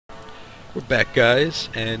We're back, guys,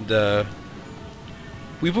 and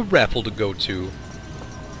we have a raffle to go to.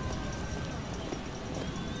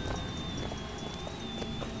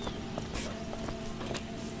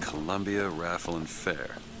 Columbia Raffle and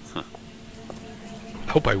Fair. Huh.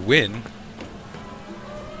 I hope I win.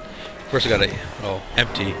 First I gotta... oh,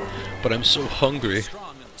 empty. But I'm so hungry.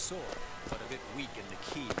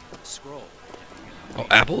 Oh,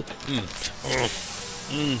 apple?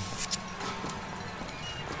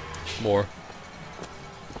 More.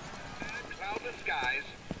 Cloudless skies,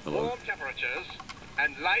 Hello? warm temperatures,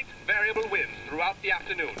 and light variable winds throughout the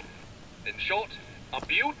afternoon. In short, a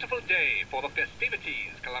beautiful day for the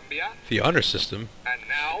festivities, Columbia. The honor system? And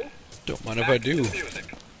now, Don't mind if I do.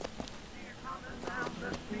 music.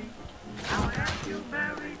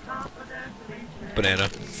 Banana.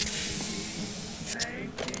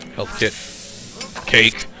 Health kit.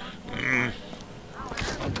 Cake.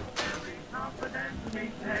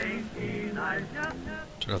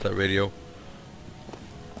 Turn off that radio.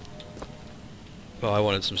 Oh, I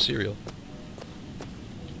wanted some cereal.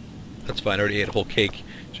 That's fine, I already ate a whole cake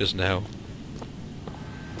just now.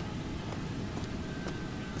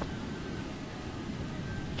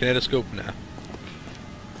 Kinetoscope? Nah.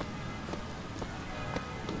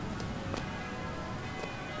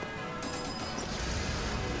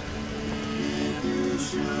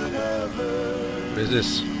 What is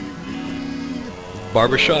this?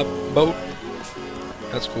 Barbershop boat?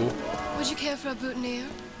 That's cool. Would you care for a boutonniere?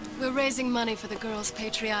 We're raising money for the Girls'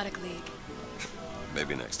 Patriotic League.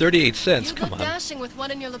 Maybe next. 38 cents, You come look on. dashing with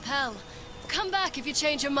one in your lapel. Come back if you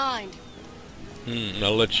change your mind.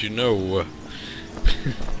 I'll let you know.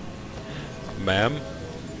 Ma'am?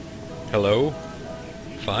 Hello?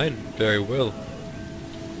 Fine, very well.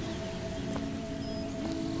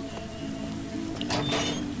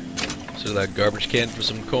 So that garbage can for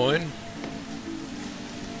some coin?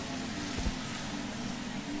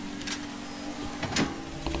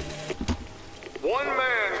 One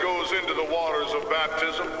man goes into the waters of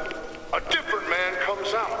baptism, a different man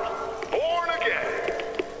comes out, born again.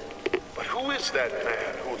 But who is that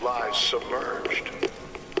man who lies submerged?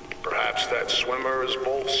 Perhaps that swimmer is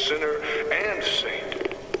both sinner and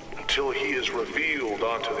saint, until he is revealed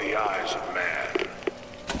unto the eyes of man.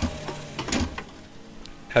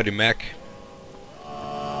 Howdy, Mac.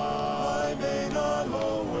 I may not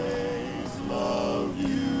always love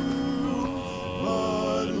you,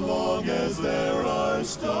 but long as there are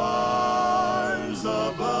stars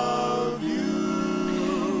above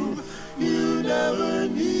you, you never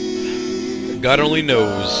need. God only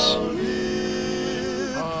knows.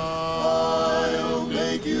 I'll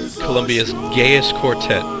make you so Columbia's gayest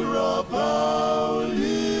quartet.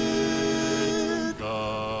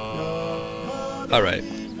 Alright.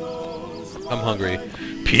 I'm hungry.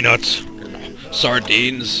 Peanuts,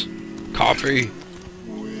 sardines, coffee.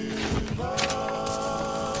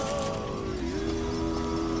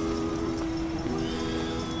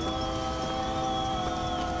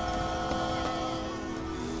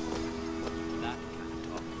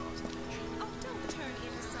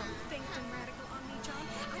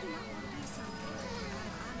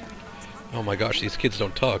 Oh my gosh, these kids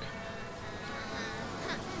don't talk.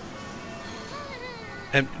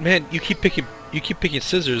 And man, you keep picking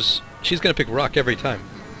scissors. She's gonna pick rock every time.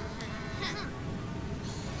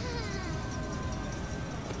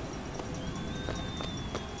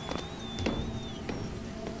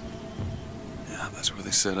 Yeah, that's where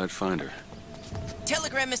they said I'd find her.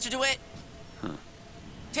 Telegram, Mr. Dewitt. Huh.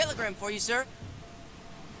 Telegram for you, sir.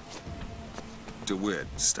 DeWitt,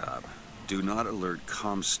 stop. Do not alert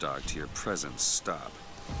Comstock to your presence. Stop.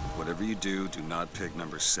 Whatever you do, do not pick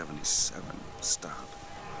number 77. Stop.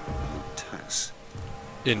 Tess.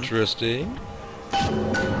 Interesting.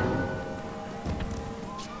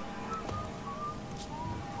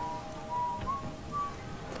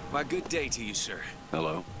 Why, good day to you, sir.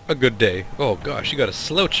 Hello? A good day. Oh gosh, you got a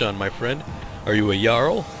slouch on, my friend. Are you a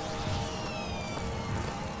Jarl?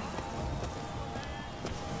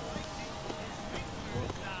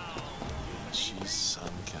 She's some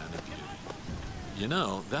kind of beauty. You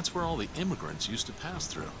know, that's where all the immigrants used to pass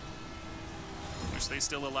through. Wish they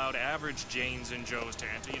still allowed average Janes and Joes to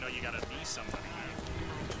enter. You know, you gotta be somebody.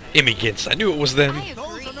 Immigrants. I knew it was them.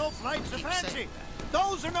 Those are no flights of fancy.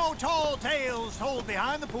 Those are no tall tales told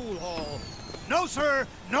behind the pool hall. No, sir.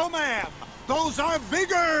 No, ma'am. Those are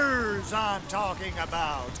vigors I'm talking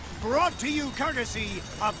about. Brought to you courtesy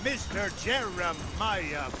of Mr.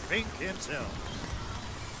 Jeremiah Fink himself.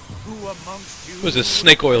 Who amongst you... Who's this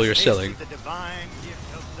snake oil you're selling? ...the divine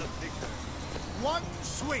gift of the vigor. One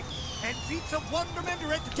swing and feats of wonderment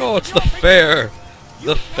are at the Oh, it's the fair.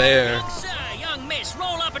 The fair. Sir, young miss,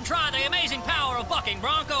 roll up and try the amazing power of Bucking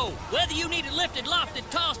Bronco. Whether you need it lifted, lofted,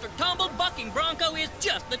 tossed, or tumbled, Bucking Bronco is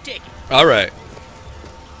just the ticket. All right.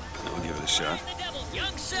 I'll give it a shot.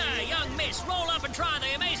 Young sir, young miss, roll up and try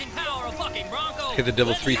the amazing power of Bucking Bronco. Hit the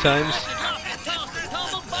devil 3 times.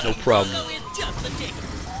 No problem. Bronco is just the ticket.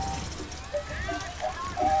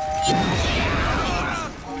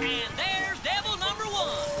 And there's devil number 1.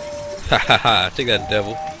 Ha ha ha! Take that,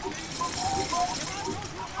 devil.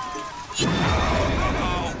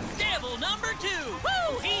 Devil number 2.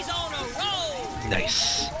 Woo! He's on a roll.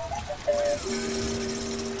 Nice.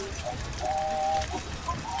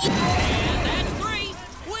 And that's 3.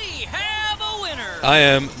 We have a winner. I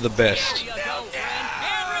am the best. There you go, friend.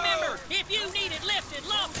 And remember, if you need it lifted,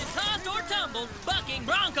 lofted, tossed, or tumbled, Bucking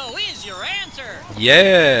Bronco is your answer.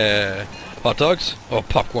 Yeah. Hot dogs? Oh,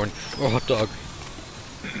 popcorn. Oh, hot dog.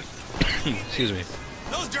 Excuse me.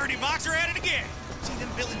 Those dirty box are at it again. See them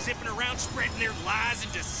villains zipping around, spreading their lies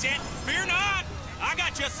and dissent? Fear not. I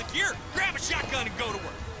got you secure. Grab a shotgun and go to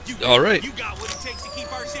work. All right. You got what it takes to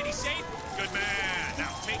keep our city safe? Good man.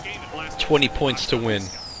 Now take aim and blast. 20 points to win.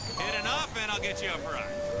 Hit enough and I'll get you a prize.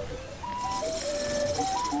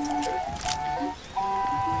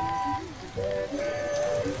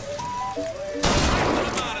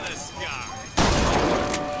 Come out of the sky.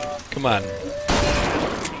 Come on.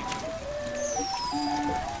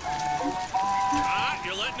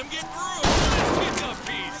 You're letting them get through. Let's get the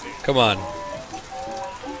pieces. Come on.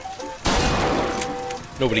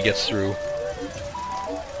 Nobody gets through. More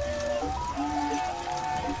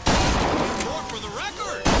for the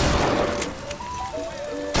record.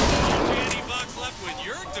 Any bucks left when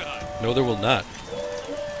you're done. No, there will not.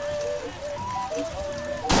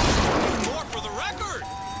 More for the record.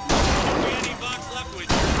 Any bucks left when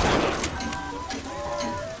you're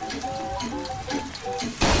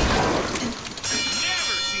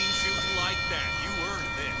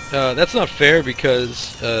done. That's not fair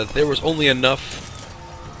because there was only enough.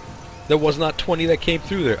 There was not 20 that came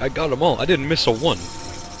through there. I got them all. I didn't miss a one.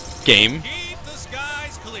 Game.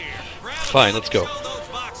 Fine, let's go.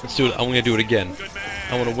 Let's do it. I'm gonna do it again.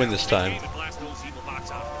 I want to win this time.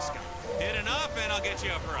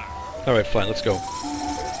 All right, fine. Let's go.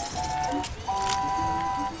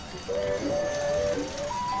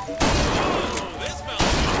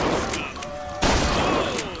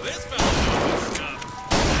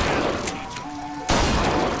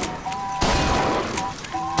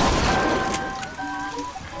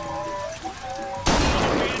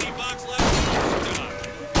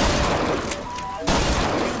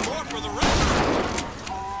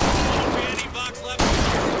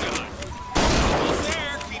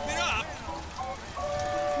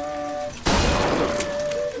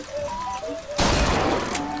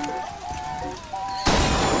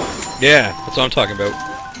 Yeah, that's what I'm talking about.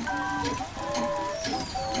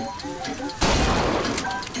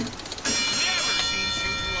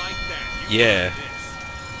 Yeah.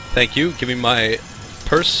 Thank you. Give me my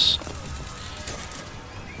purse.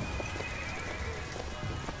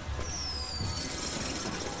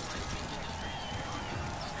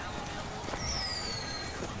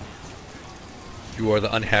 You are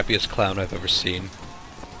the unhappiest clown I've ever seen.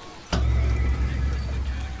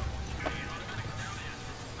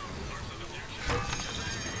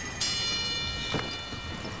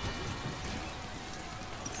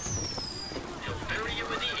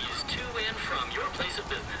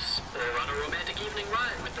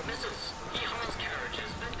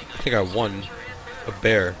 I think I won a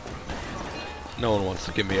bear. No one wants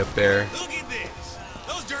to give me a bear. Look at this.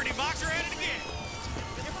 Those dirty boxers are at it again.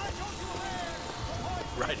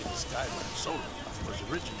 Riding the Skyline Solar was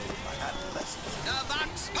originated by adolescents. The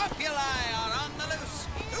Vox Populi are on the loose.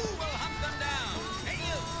 Who will hunt them down? Hey,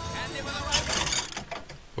 you, handy with a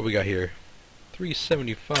rifle. What we got here?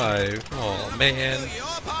 375. Oh man. Do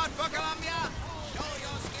your part for Columbia. Show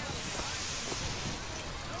your skill.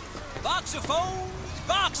 Voxophones,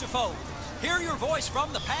 voxophones. Hear your voice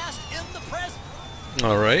from the past in the present.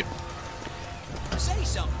 All right. Say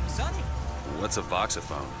something, Sonny. What's a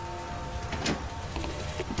voxophone?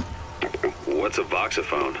 What's a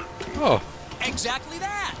voxophone? Oh. Exactly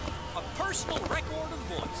that. A personal record of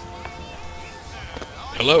voice.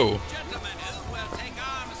 Hello. Gentlemen who will take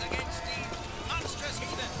arms against the monstrous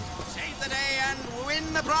heathen, save the day and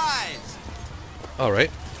win the prize. All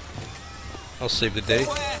right. I'll save the day.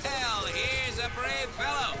 Well, here's a brave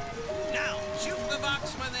fellow. Now, shoot the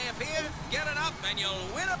Vox when they appear, get enough, and you'll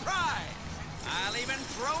win a prize. I'll even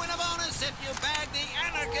throw in a bonus if you bag the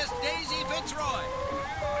anarchist Daisy Fitzroy.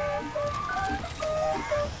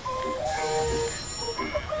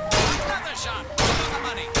 Another shot for the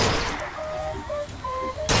money.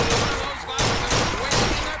 One of those Vox are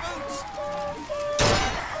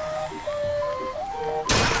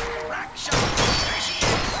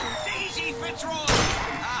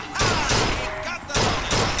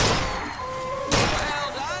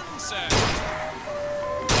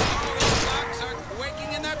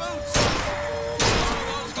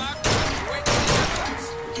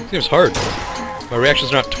Seems hard. My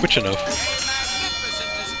reactions are not twitch enough.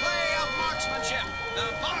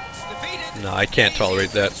 No, I can't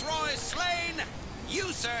tolerate that.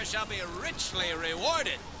 You, sir, shall be richly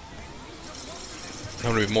rewarded.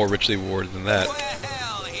 I'm gonna be more richly rewarded than that.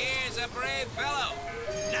 Well, here's a brave fellow.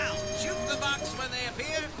 Now, shoot the bucks when they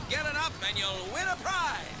appear, get it up, and you'll win a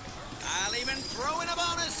prize. I'll even throw in a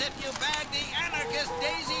bonus if you bag the anarchist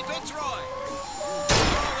Daisy Fitzroy. All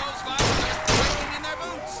those bucks are quaking in their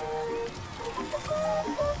boots. All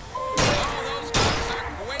those bucks are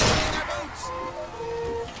quaking in their boots.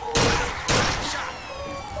 Shot.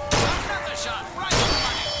 Another shot right on the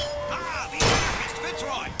money. Ah, the anarchist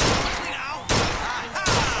Fitzroy. Quickly now.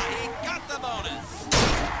 Aha! He got the bonus.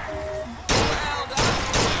 Well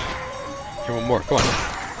done. Here, one more. Come on.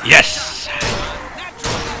 Yes!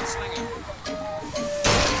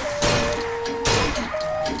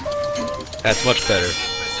 That's much better.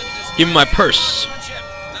 Give me my purse. The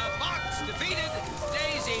box defeated.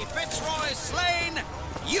 Daisy Fitzroy slain.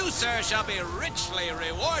 You, sir, shall be richly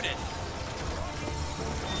rewarded.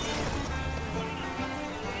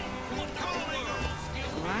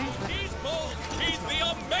 He's bold. He's the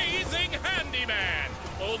amazing handyman.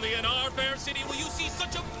 Only in our fair city will you see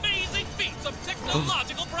such amazing feats of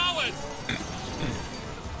technological prowess.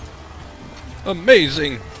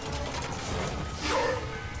 Amazing.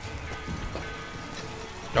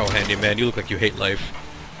 Oh, handyman, you look like you hate life.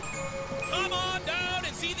 Come on down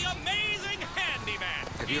and see the amazing handyman.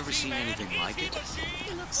 Have you ever seen anything like it?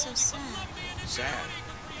 You look so sad. Sad.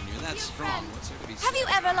 When you're that strong, what's there to be sad? Have you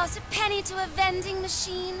ever lost a penny to a vending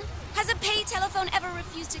machine? Has a pay telephone ever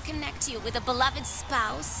refused to connect you with a beloved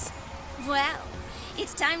spouse? Well,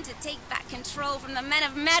 it's time to take back control from the men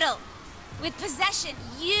of metal. With possession,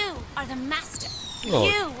 you are the master. Oh.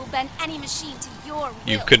 You will bend any machine to your will.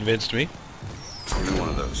 You've convinced me. You're one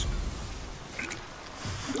of those.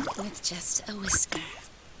 With just a whisper,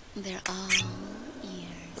 they're all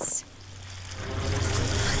ears.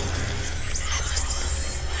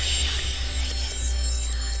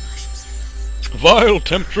 Vile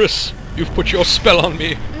temptress, you've put your spell on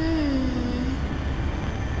me.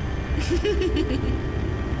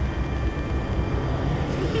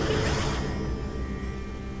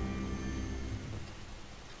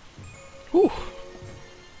 Whew.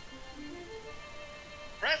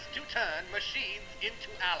 Press to turn machines into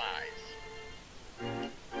allies.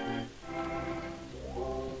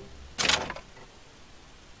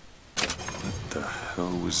 What the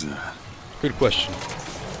hell was that? Good question.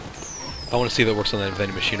 I want to see if that works on that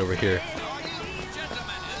vending machine over here.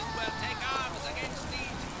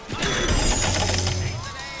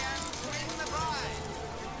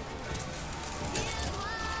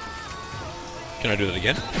 Can I do that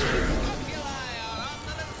again?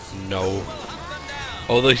 No.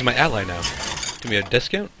 Oh, he's my ally now. Give me a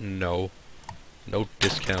discount? No. No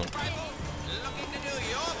discount.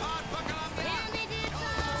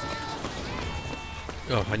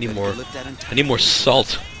 Oh, I need more. I need more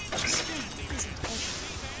salt.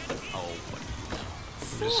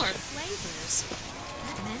 4 flavors?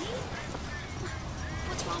 That many?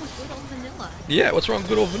 What's wrong with good old vanilla? Yeah, what's wrong with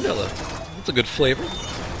good old vanilla? That's a good flavor.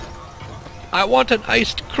 I want an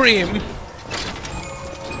iced cream.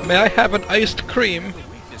 May I have an iced cream?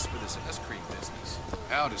 Weakness for this ice cream business.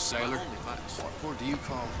 Howdy, sailor. What port do you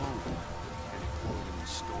call home? Any port in the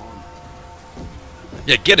storm?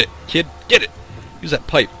 Yeah, get it, kid. Get it. Use that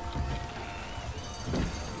pipe.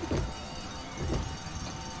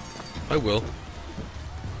 I will.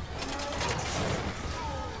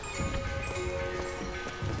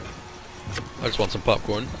 I just want some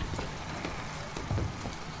popcorn.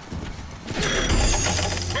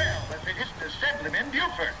 Well, as it isn't Assemblyman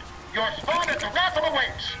Buford, your spawn at the raffle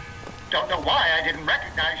awaits. Don't know why I didn't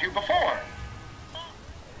recognize you before.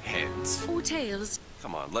 Heads. Or tails.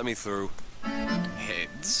 Come on, let me through.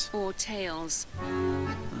 Heads. Or tails.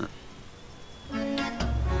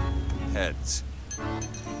 Heads.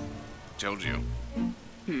 Told you.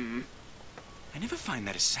 I never find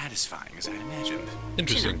that as satisfying as I'd imagined.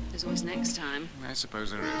 Interesting. There's always next time. I suppose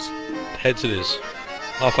there is. Heads it is.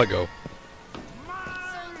 Off I go.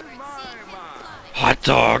 Hot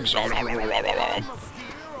dogs!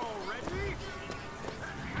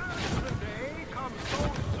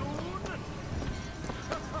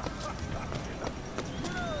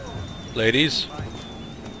 Ladies?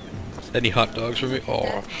 Any hot dogs for me?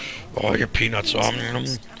 Oh, oh, your peanuts.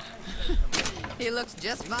 He looks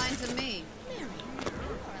just fine to me.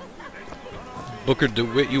 Booker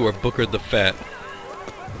DeWitt, you are Booker the Fat.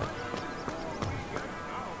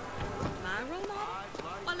 My role model?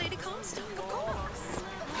 My Lady Comstock, of course.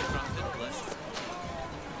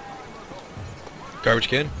 Garbage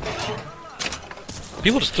can.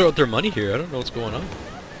 People just throw out their money here. I don't know what's going on.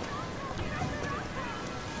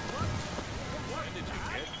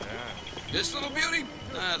 This little beauty?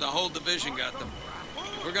 The whole division got them.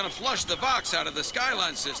 If we're gonna flush the Vox out of the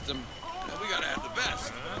Skyline system, we gotta have the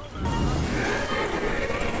best.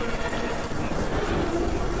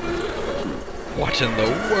 What in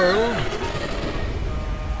the world?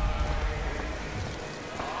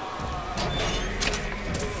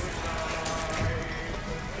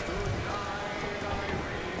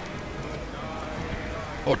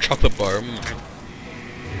 Oh, chocolate bar.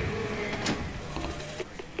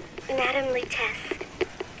 Madam Lutece,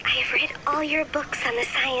 I have read all your books on the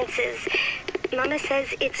sciences. Mama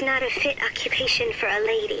says it's not a fit occupation for a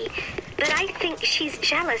lady, but I think she's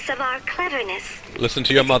jealous of our cleverness. Listen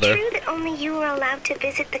to your mother. Is it true that only you are allowed to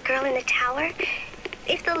visit the girl in the tower?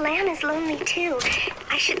 If the lamb is lonely too,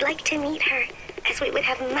 I should like to meet her, as we would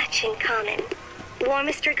have much in common.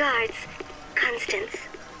 Warmest regards, Constance.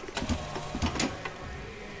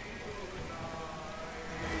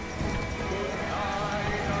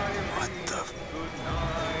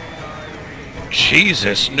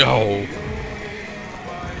 Jesus, no!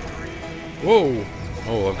 Whoa!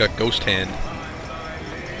 Oh, I've got ghost hand.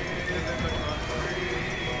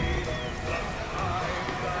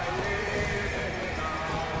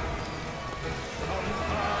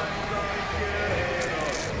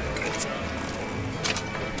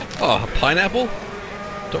 Oh, a pineapple?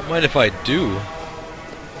 Don't mind if I do.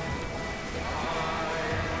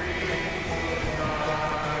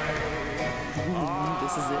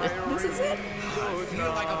 This is it. This is it. I feel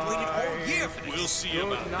like I've waited all year for this. We'll see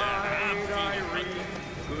about that. I'm feeling ready.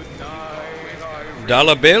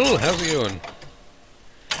 Dollar Bill, how's it going?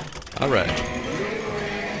 Alright.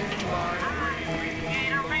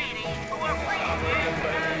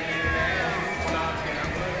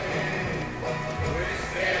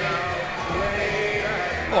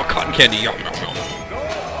 Oh, cotton candy, yum, yum, yum.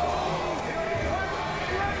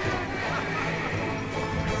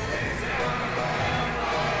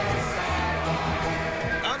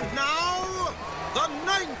 And now, the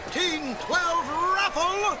 1912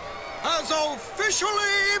 raffle has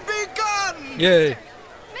officially begun! Yay.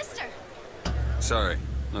 Mister! Sorry,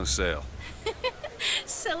 no sale.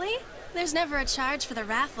 Silly. There's never a charge for the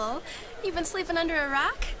raffle. You've been sleeping under a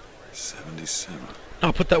rock? 77.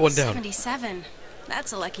 Oh, put that one down. 77.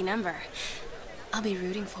 That's a lucky number. I'll be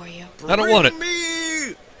rooting for you. I don't want it. Bring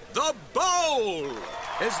me the bowl!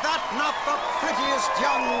 Is that not the prettiest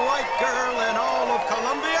young white girl in all of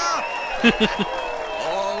Columbia?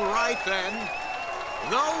 All right then.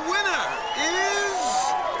 The winner is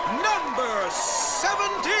number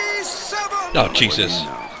 77! Oh, Jesus.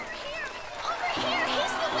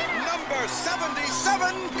 Number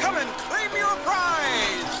 77, come and claim your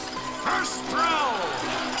prize! First throw!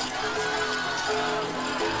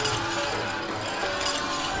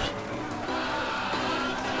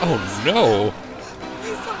 Oh, no.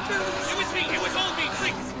 It was me. It was all me.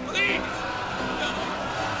 Please. Please.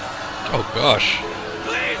 Oh, gosh.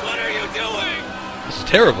 Please, what are you doing? This is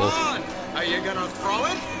terrible. Come on. Are you gonna throw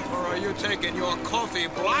it? Or are you taking your coffee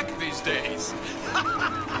black these days?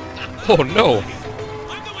 Oh, no.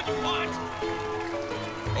 I'm the one you want.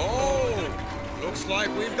 Oh, looks like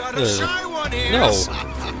we've got a Uh, shy one here. no.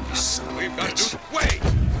 We've got to... Wait!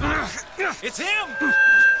 It's him.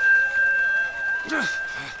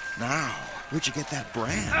 Now, where'd you get that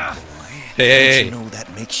brand, boy? Hey. Don't you know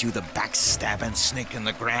that makes you the backstabbing snake in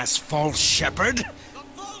the grass false shepherd?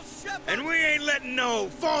 And we ain't letting no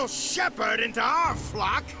false shepherd into our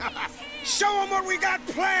flock. Show them what we got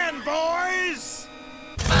planned, boys!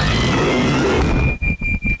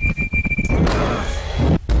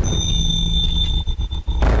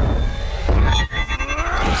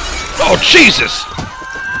 Oh, Jesus!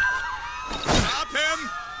 Stop him!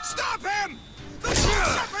 Stop him! The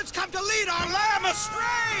shepherd's come to lead our lamb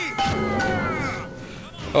astray!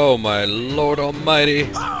 Oh, my Lord Almighty.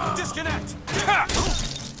 Disconnect.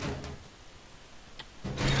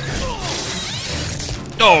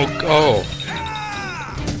 Oh, oh.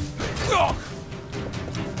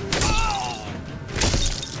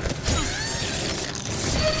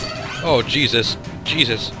 Oh, Jesus.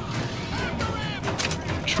 Jesus.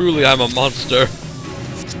 Truly, I'm a monster.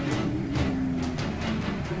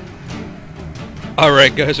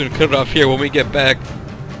 Alright, guys, we're gonna cut it off here. When we get back,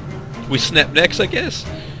 we snap next, I guess?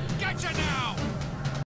 Gotcha now.